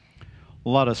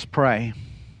Let us pray.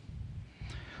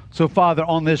 So, Father,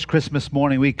 on this Christmas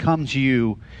morning, we come to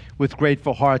you with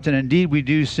grateful hearts, and indeed we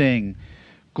do sing,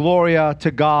 Gloria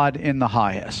to God in the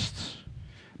highest.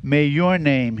 May your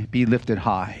name be lifted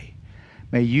high.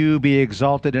 May you be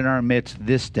exalted in our midst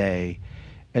this day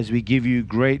as we give you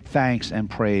great thanks and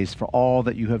praise for all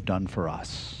that you have done for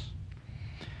us.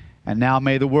 And now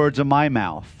may the words of my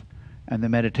mouth and the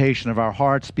meditation of our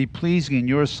hearts be pleasing in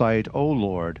your sight, O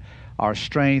Lord, our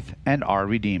strength and our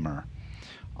Redeemer.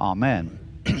 Amen.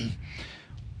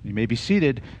 You may be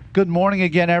seated. Good morning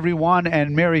again, everyone,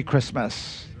 and Merry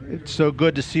Christmas. It's so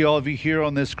good to see all of you here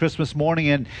on this Christmas morning.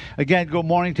 And again, good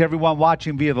morning to everyone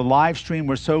watching via the live stream.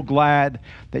 We're so glad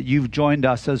that you've joined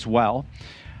us as well.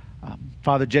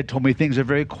 Father Jed told me things are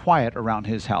very quiet around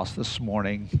his house this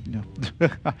morning,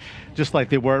 just like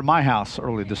they were at my house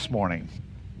early this morning.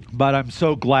 But I'm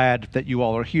so glad that you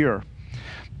all are here.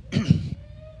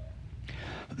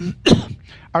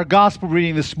 Our gospel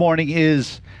reading this morning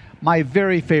is my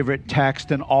very favorite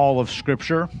text in all of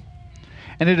Scripture.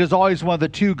 And it is always one of the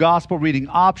two gospel reading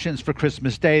options for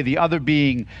Christmas Day, the other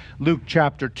being Luke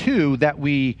chapter 2 that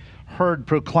we heard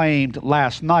proclaimed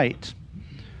last night.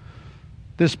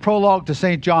 This prologue to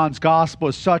St. John's Gospel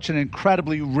is such an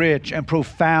incredibly rich and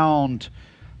profound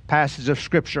passage of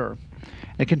Scripture.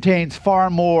 It contains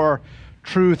far more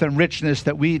truth and richness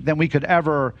than we could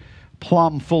ever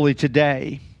plumb fully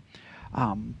today.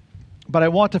 But I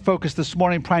want to focus this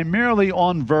morning primarily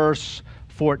on verse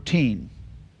 14.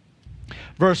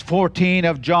 Verse 14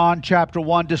 of John chapter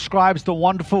 1 describes the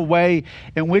wonderful way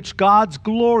in which God's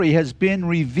glory has been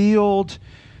revealed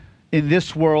in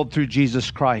this world through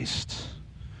Jesus Christ.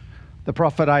 The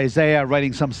prophet Isaiah,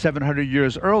 writing some 700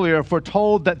 years earlier,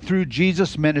 foretold that through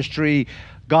Jesus' ministry,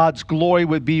 God's glory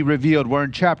would be revealed. Where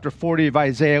in chapter 40 of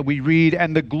Isaiah we read,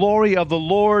 "And the glory of the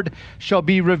Lord shall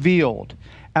be revealed,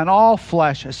 and all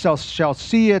flesh shall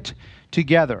see it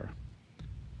together.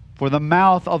 For the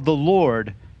mouth of the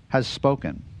Lord has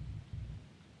spoken."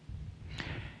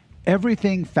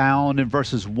 Everything found in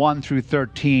verses 1 through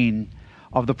 13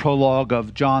 of the prologue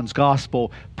of John's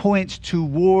Gospel points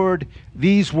toward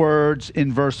these words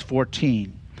in verse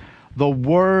 14. The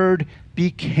Word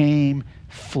became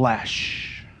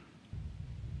flesh.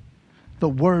 The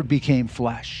Word became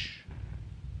flesh.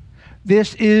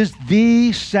 This is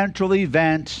the central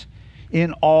event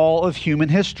in all of human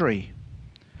history.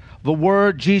 The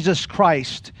Word, Jesus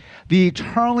Christ, the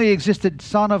eternally existent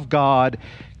Son of God,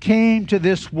 came to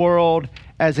this world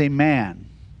as a man.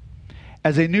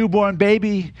 As a newborn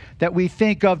baby that we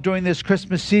think of during this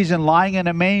Christmas season lying in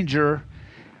a manger,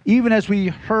 even as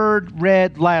we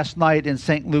read last night in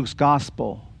St. Luke's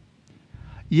Gospel.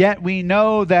 Yet we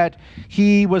know that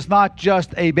he was not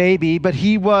just a baby, but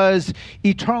he was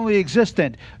eternally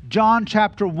existent. John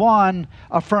chapter 1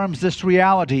 affirms this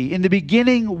reality. In the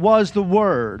beginning was the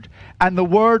Word, and the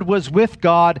Word was with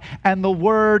God, and the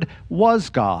Word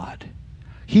was God.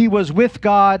 He was with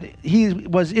God. He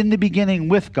was in the beginning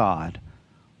with God.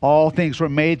 All things were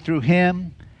made through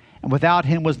him, and without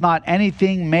him was not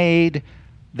anything made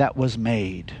that was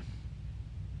made.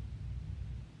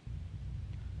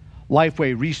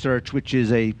 Lifeway Research, which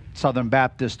is a Southern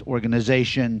Baptist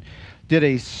organization, did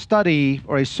a study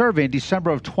or a survey in December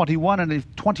of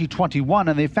 2021,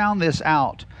 and they found this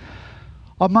out.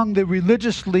 Among the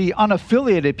religiously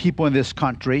unaffiliated people in this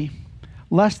country,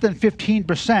 less than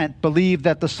 15% believe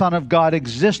that the Son of God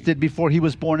existed before he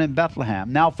was born in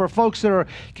Bethlehem. Now, for folks that are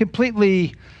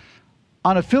completely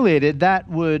unaffiliated, that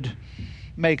would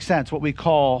make sense, what we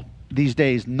call these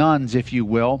days nuns, if you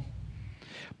will.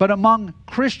 But among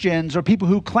Christians, or people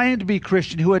who claim to be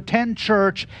Christian, who attend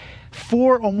church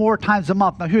 4 or more times a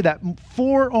month, now hear that,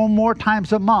 4 or more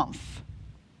times a month,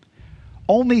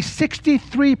 only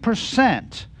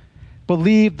 63%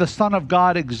 believed the Son of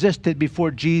God existed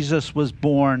before Jesus was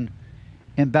born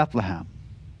in Bethlehem.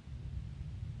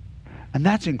 And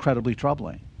that's incredibly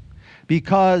troubling,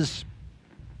 because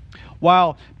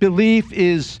while belief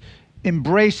is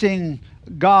embracing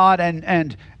God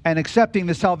and accepting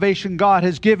the salvation God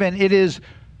has given, it is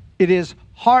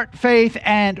heart faith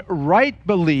and right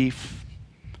belief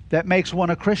that makes one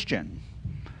a Christian.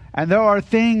 And there are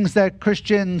things that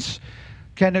Christians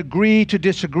can agree to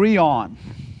disagree on.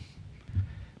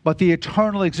 But the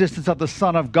eternal existence of the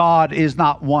Son of God is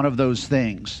not one of those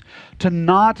things. To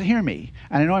not hear me,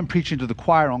 and I know I'm preaching to the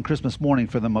choir on Christmas morning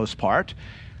for the most part,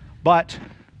 but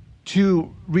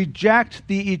to reject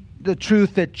the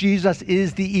truth that Jesus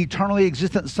is the eternally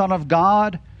existent Son of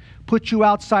God puts you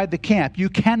outside the camp. You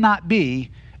cannot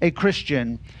be a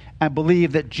Christian and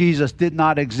believe that Jesus did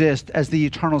not exist as the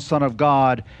eternal Son of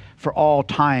God for all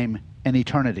time and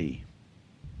eternity.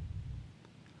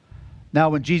 Now,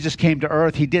 when Jesus came to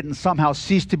earth, he didn't somehow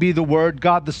cease to be the Word,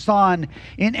 God the Son,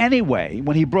 in any way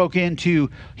when he broke into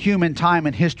human time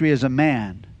and history as a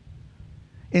man.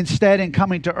 Instead, in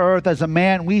coming to earth as a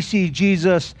man, we see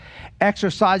Jesus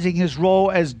exercising his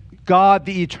role as God,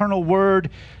 the eternal Word,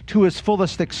 to his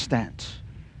fullest extent.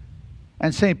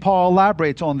 And St. Paul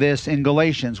elaborates on this in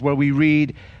Galatians, where we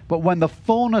read, "But when the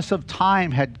fullness of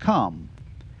time had come,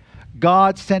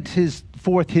 God sent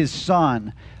forth his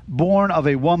Son, born of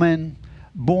a woman,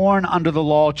 born under the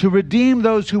law, to redeem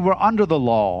those who were under the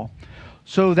law,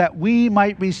 so that we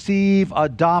might receive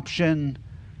adoption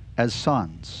as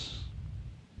sons."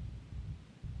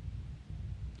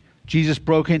 Jesus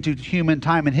broke into human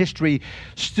time and history,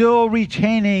 still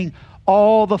retaining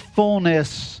all the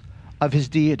fullness of his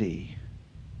deity.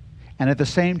 And at the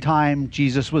same time,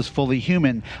 Jesus was fully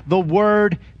human. The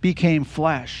Word became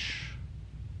flesh.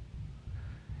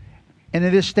 And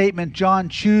in this statement, John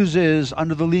chooses,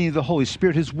 under the leading of the Holy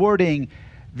Spirit, his wording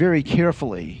very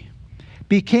carefully.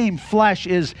 Became flesh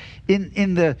is,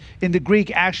 in the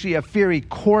Greek, actually a very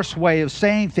coarse way of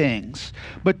saying things.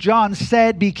 But John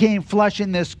said became flesh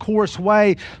in this coarse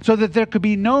way so that there could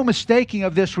be no mistaking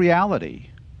of this reality.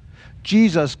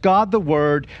 Jesus, God the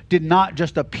Word, did not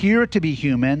just appear to be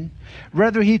human.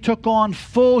 Rather, he took on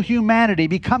full humanity,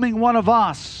 becoming one of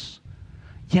us,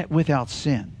 yet without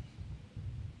sin.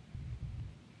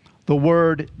 The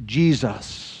Word,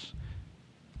 Jesus,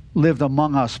 lived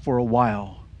among us for a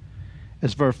while.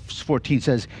 As verse 14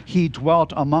 says, he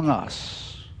dwelt among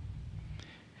us.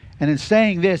 And in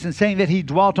saying this, in saying that he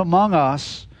dwelt among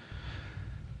us,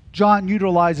 John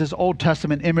utilizes Old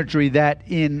Testament imagery that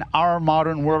in our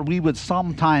modern world we would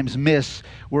sometimes miss,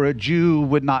 where a Jew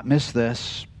would not miss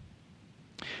this.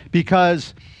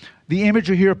 Because the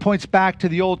imagery here points back to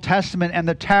the Old Testament and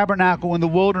the tabernacle in the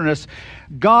wilderness.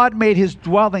 God made his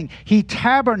dwelling. He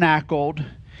tabernacled.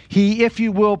 He, if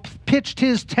you will, pitched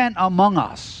his tent among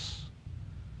us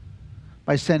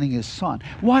by sending his Son.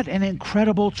 What an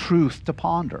incredible truth to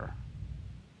ponder.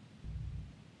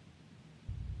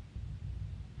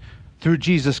 Through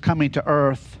Jesus coming to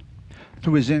earth,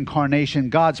 through his incarnation,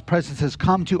 God's presence has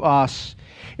come to us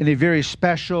in a very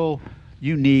special,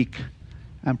 unique,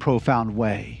 and profound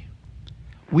way.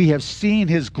 We have seen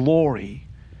his glory.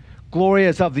 Glory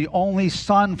as of the only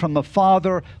Son from the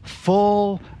Father,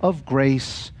 full of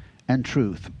grace and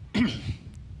truth.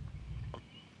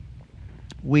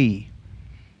 We,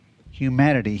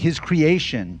 humanity, his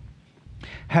creation,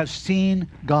 have seen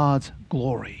God's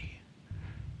glory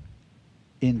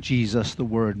in Jesus, the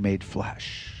Word made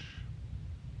flesh.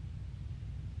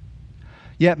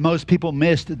 Yet most people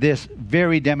missed this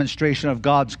very demonstration of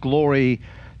God's glory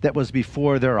that was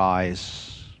before their eyes.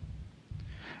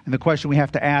 And the question we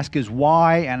have to ask is,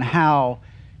 why and how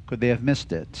could they have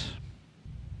missed it?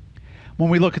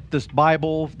 When we look at this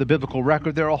Bible, the biblical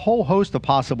record, there are a whole host of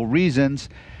possible reasons,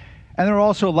 and there are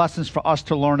also lessons for us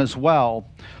to learn as well,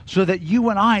 so that you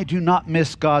and I do not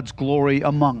miss God's glory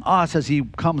among us as he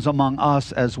comes among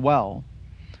us as well.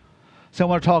 So I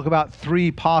want to talk about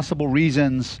three possible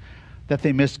reasons that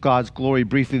they missed God's glory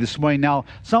briefly this morning. Now,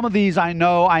 some of these I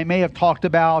know I may have talked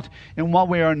about in one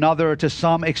way or another to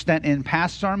some extent in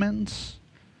past sermons,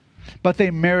 but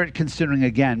they merit considering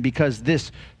again, because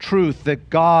this truth that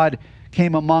God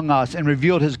came among us and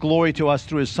revealed his glory to us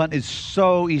through his Son is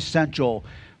so essential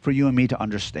for you and me to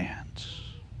understand.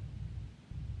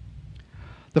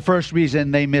 The first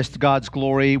reason they missed God's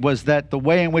glory was that the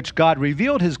way in which God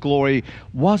revealed his glory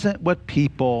wasn't what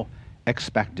people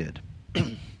expected.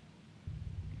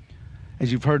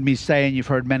 As you've heard me say, and you've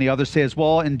heard many others say as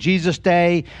well, in Jesus'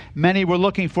 day, many were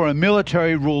looking for a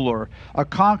military ruler, a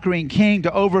conquering king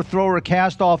to overthrow or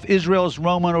cast off Israel's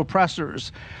Roman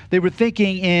oppressors. They were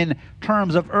thinking in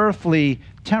terms of earthly,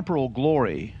 temporal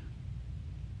glory.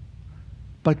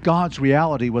 But God's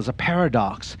reality was a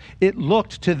paradox. It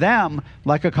looked to them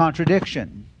like a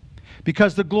contradiction,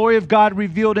 because the glory of God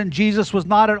revealed in Jesus was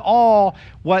not at all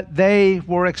what they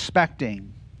were expecting.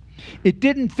 It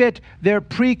didn't fit their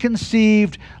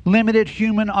preconceived, limited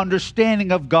human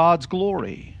understanding of God's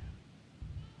glory.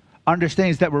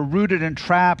 Understandings that were rooted and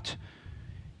trapped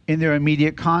in their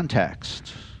immediate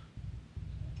context.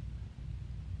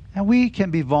 And we can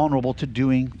be vulnerable to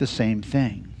doing the same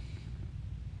thing.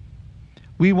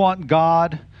 We want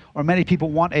God, or many people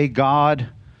want a God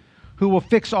who will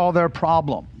fix all their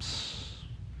problems,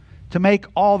 to make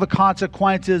all the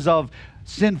consequences of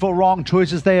sinful, wrong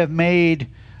choices they have made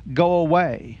go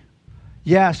away.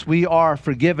 Yes, we are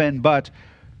forgiven, but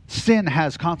sin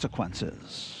has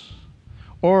consequences.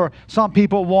 Or some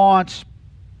people want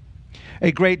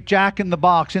a great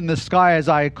jack-in-the-box in the sky, as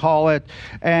I call it.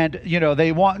 And,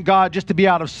 they want God just to be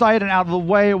out of sight and out of the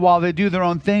way while they do their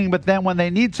own thing. But then when they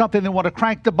need something, they want to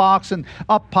crank the box, and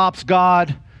up pops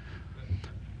God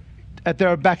at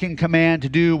their beck and command to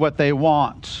do what they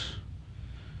want.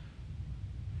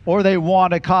 Or they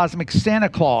want a cosmic Santa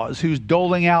Claus who's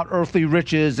doling out earthly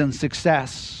riches and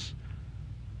success.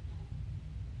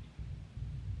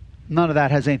 None of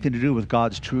that has anything to do with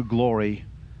God's true glory.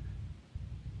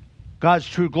 God's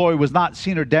true glory was not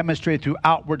seen or demonstrated through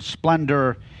outward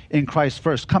splendor in Christ's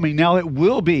first coming. Now it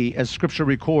will be, as Scripture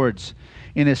records,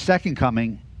 in his second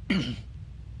coming.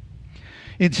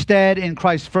 Instead, in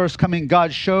Christ's first coming,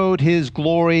 God showed his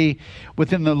glory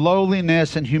within the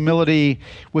lowliness and humility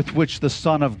with which the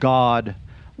Son of God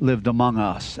lived among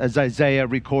us. As Isaiah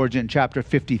records in chapter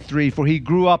 53, for he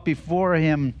grew up before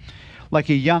him like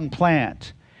a young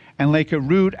plant and like a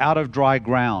root out of dry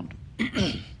ground.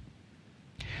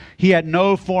 He had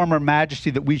no form or majesty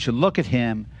that we should look at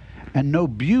him, and no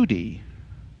beauty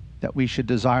that we should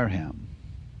desire him.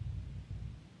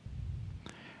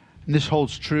 And this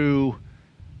holds true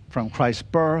from Christ's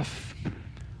birth,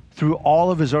 through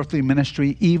all of his earthly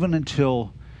ministry, even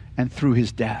until and through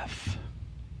his death.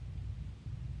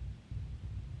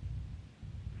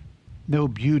 No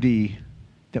beauty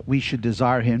that we should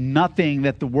desire him. Nothing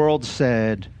that the world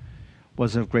said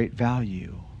was of great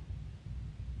value.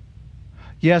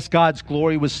 Yes, God's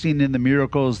glory was seen in the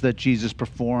miracles that Jesus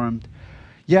performed.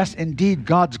 Yes, indeed,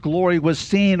 God's glory was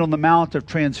seen on the Mount of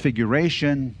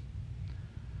Transfiguration.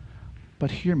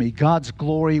 But hear me, God's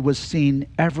glory was seen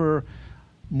ever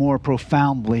more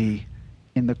profoundly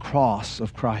in the cross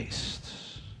of Christ.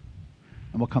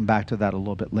 And we'll come back to that a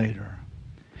little bit later.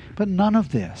 But none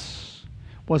of this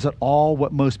was at all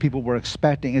what most people were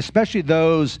expecting, especially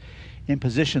those in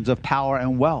positions of power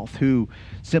and wealth who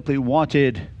simply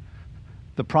wanted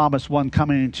the promised one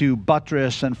coming to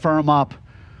buttress and firm up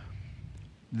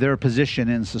their position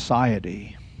in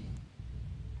society.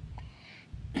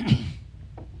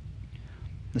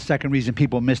 The second reason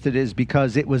people missed it is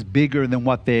because it was bigger than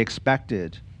what they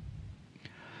expected.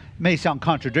 It may sound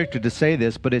contradictory to say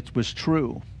this, but it was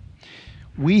true.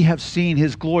 We have seen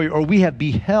his glory, or we have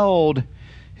beheld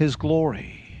his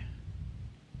glory.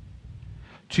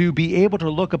 To be able to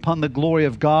look upon the glory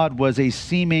of God was a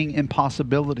seeming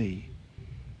impossibility.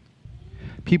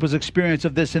 People's experience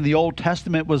of this in the Old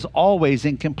Testament was always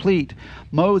incomplete.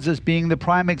 Moses being the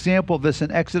prime example of this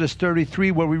in Exodus 33,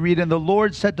 where we read, and the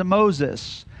Lord said to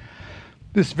Moses,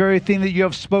 this very thing that you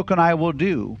have spoken I will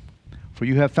do, for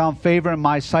you have found favor in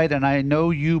my sight, and I know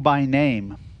you by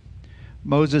name.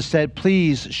 Moses said,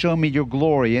 please show me your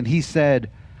glory. And he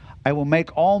said, I will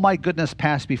make all my goodness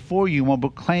pass before you, and will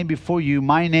proclaim before you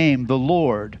my name, the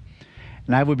Lord.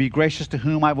 And I will be gracious to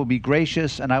whom I will be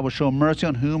gracious, and I will show mercy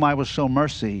on whom I will show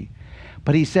mercy.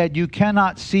 But he said, you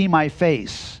cannot see my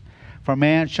face, for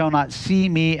man shall not see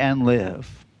me and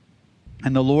live.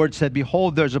 And the Lord said,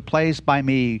 behold, there's a place by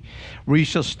me where you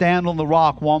shall stand on the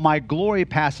rock while my glory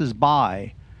passes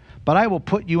by. But I will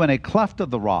put you in a cleft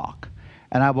of the rock,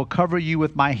 and I will cover you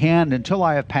with my hand until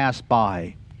I have passed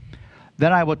by.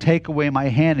 Then I will take away my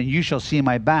hand, and you shall see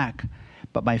my back,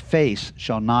 but my face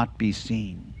shall not be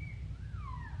seen.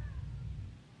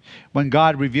 When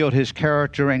God revealed his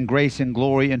character and grace and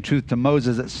glory and truth to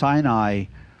Moses at Sinai,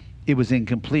 it was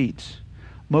incomplete.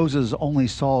 Moses only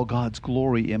saw God's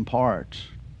glory in part.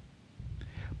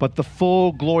 But the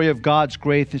full glory of God's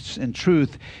grace and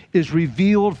truth is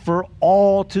revealed for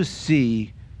all to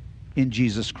see in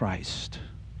Jesus Christ.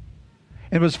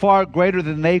 It was far greater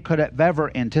than they could have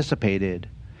ever anticipated,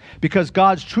 because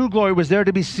God's true glory was there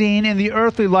to be seen in the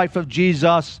earthly life of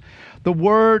Jesus, the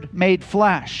Word made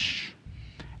flesh.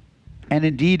 And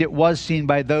indeed, it was seen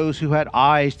by those who had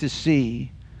eyes to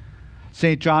see.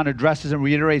 St. John addresses and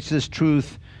reiterates this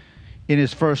truth in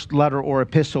his first letter or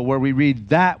epistle, where we read,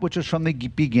 that which is from the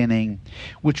beginning,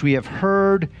 which we have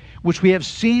heard, which we have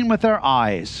seen with our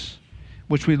eyes,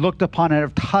 which we looked upon and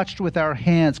have touched with our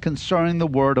hands concerning the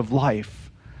word of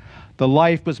life. The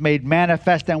life was made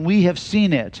manifest, and we have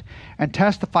seen it, and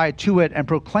testified to it, and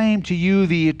proclaimed to you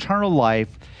the eternal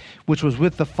life, which was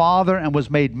with the Father and was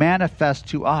made manifest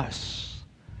to us.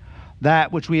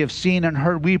 That which we have seen and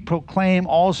heard we proclaim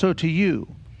also to you,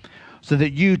 so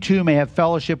that you too may have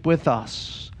fellowship with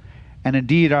us. And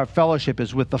indeed our fellowship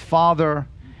is with the Father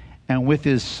and with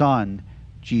his Son,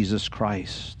 Jesus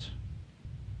Christ.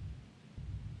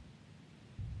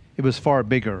 It was far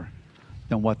bigger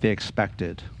than what they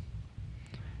expected.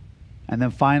 And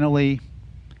then finally,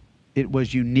 it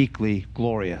was uniquely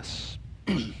glorious.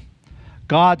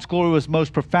 God's glory was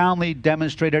most profoundly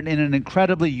demonstrated in an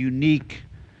incredibly unique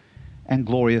and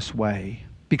glorious way.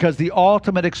 Because the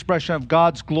ultimate expression of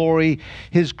God's glory,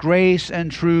 His grace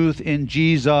and truth in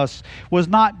Jesus, was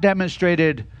not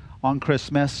demonstrated on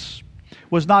Christmas,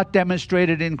 was not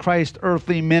demonstrated in Christ's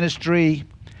earthly ministry,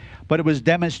 but it was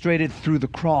demonstrated through the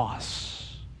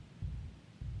cross.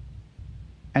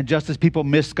 And just as people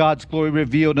missed God's glory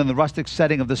revealed in the rustic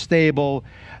setting of the stable,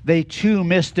 they too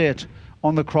missed it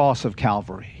on the cross of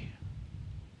Calvary.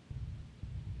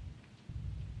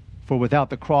 For without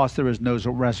the cross, there is no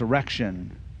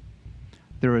resurrection.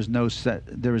 There is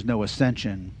no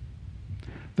ascension.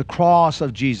 The cross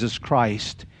of Jesus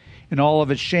Christ, in all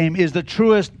of its shame, is the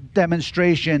truest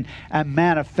demonstration and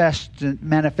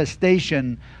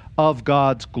manifestation of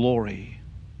God's glory.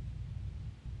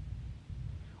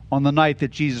 On the night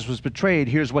that Jesus was betrayed,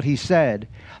 here's what He said: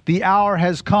 "The hour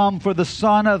has come for the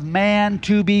Son of Man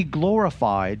to be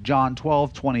glorified." John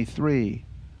 12:23.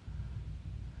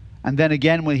 And then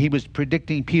again, when He was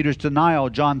predicting Peter's denial,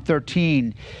 John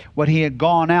 13, when he had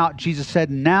gone out, Jesus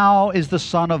said, "Now is the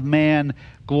Son of Man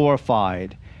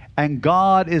glorified, and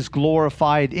God is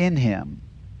glorified in Him.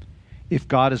 If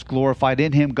God is glorified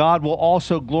in Him, God will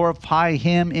also glorify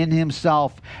Him in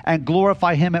Himself and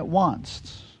glorify Him at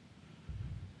once."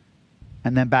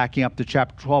 And then backing up to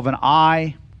chapter 12, "And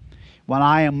I, when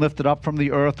I am lifted up from the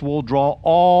earth, will draw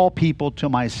all people to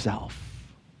myself."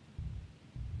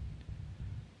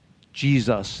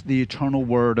 Jesus, the eternal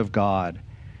Word of God,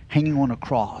 hanging on a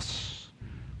cross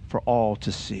for all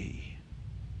to see.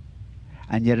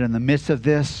 And yet in the midst of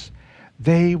this,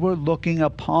 they were looking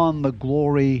upon the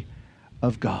glory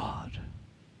of God.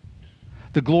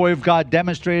 The glory of God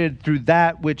demonstrated through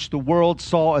that which the world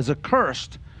saw as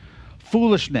accursed,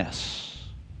 foolishness,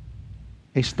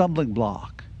 a stumbling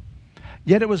block.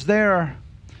 Yet it was there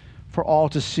for all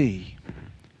to see,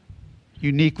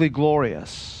 uniquely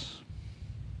glorious.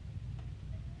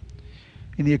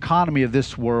 In the economy of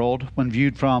this world, when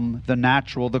viewed from the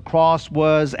natural, the cross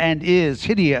was and is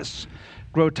hideous,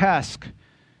 grotesque,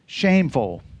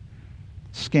 shameful,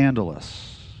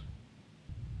 scandalous.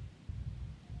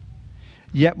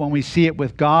 Yet when we see it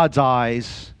with God's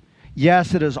eyes,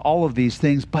 yes, it is all of these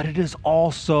things, but it is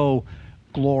also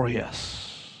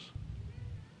glorious.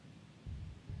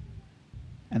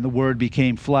 And the Word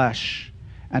became flesh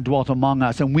and dwelt among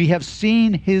us, and we have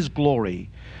seen His glory,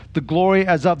 the glory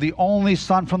as of the only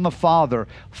Son from the Father,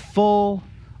 full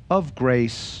of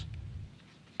grace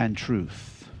and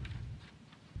truth.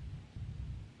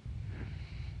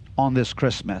 On this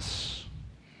Christmas,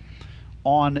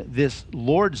 on this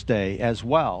Lord's Day as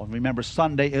well, remember,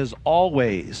 Sunday is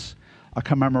always a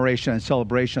commemoration and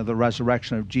celebration of the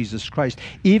resurrection of Jesus Christ.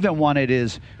 Even when it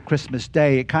is Christmas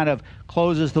Day, it kind of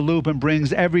closes the loop and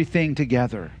brings everything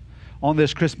together. On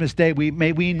this Christmas Day,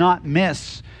 may we not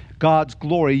miss God's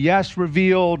glory, yes,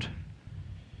 revealed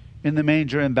in the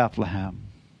manger in Bethlehem,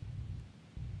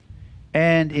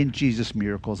 and in Jesus'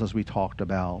 miracles, as we talked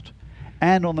about,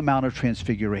 and on the Mount of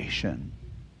Transfiguration,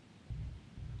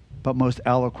 but most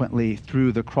eloquently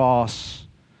through the cross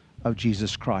of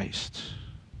Jesus Christ.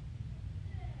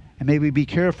 And may we be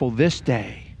careful this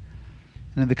day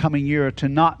and in the coming year to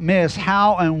not miss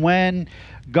how and when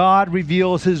God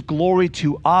reveals His glory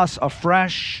to us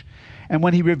afresh, and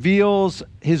when He reveals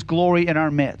His glory in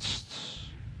our midst.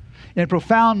 In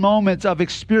profound moments of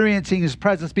experiencing His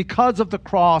presence because of the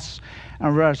cross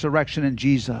and resurrection in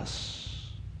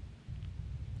Jesus.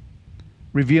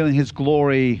 Revealing His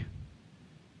glory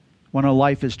when a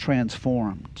life is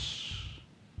transformed,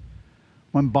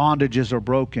 when bondages are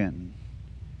broken,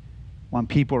 when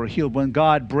people are healed, when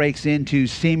God breaks into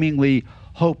seemingly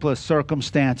hopeless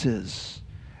circumstances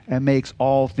and makes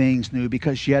all things new,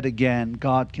 because yet again,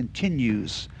 God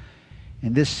continues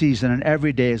in this season and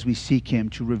every day as we seek Him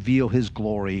to reveal His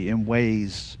glory in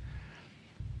ways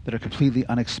that are completely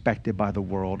unexpected by the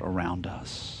world around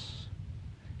us.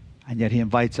 And yet He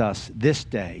invites us this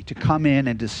day to come in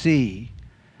and to see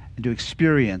and to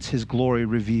experience His glory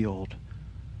revealed.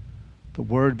 The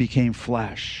Word became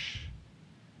flesh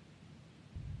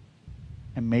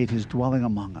and made His dwelling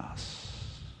among us.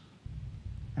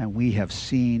 And we have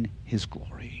seen His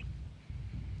glory.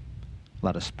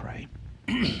 Let us pray.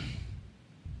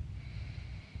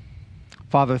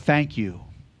 Father, thank You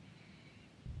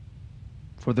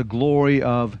for the glory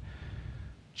of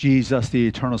Jesus, the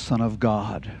eternal Son of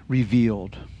God,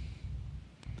 revealed,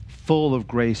 full of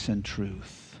grace and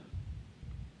truth.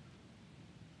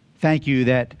 Thank You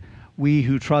that we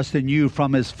who trust in You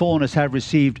from His fullness have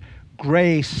received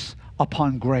grace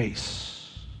upon grace.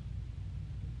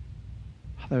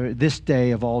 This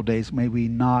day of all days, may we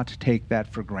not take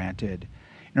that for granted.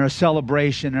 In our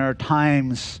celebration, in our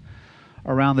times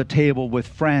around the table with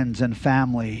friends and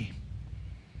family,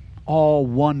 all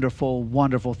wonderful,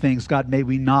 wonderful things. God, may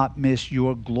we not miss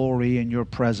your glory and your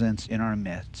presence in our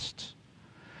midst.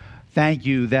 Thank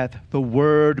you that the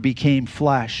Word became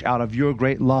flesh out of your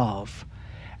great love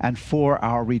and for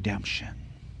our redemption.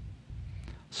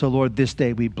 So, Lord, this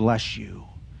day we bless you.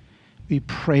 We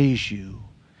praise you.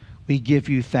 We give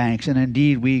you thanks. And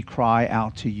indeed, we cry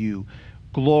out to you.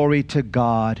 Glory to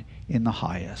God in the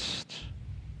highest.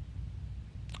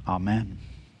 Amen.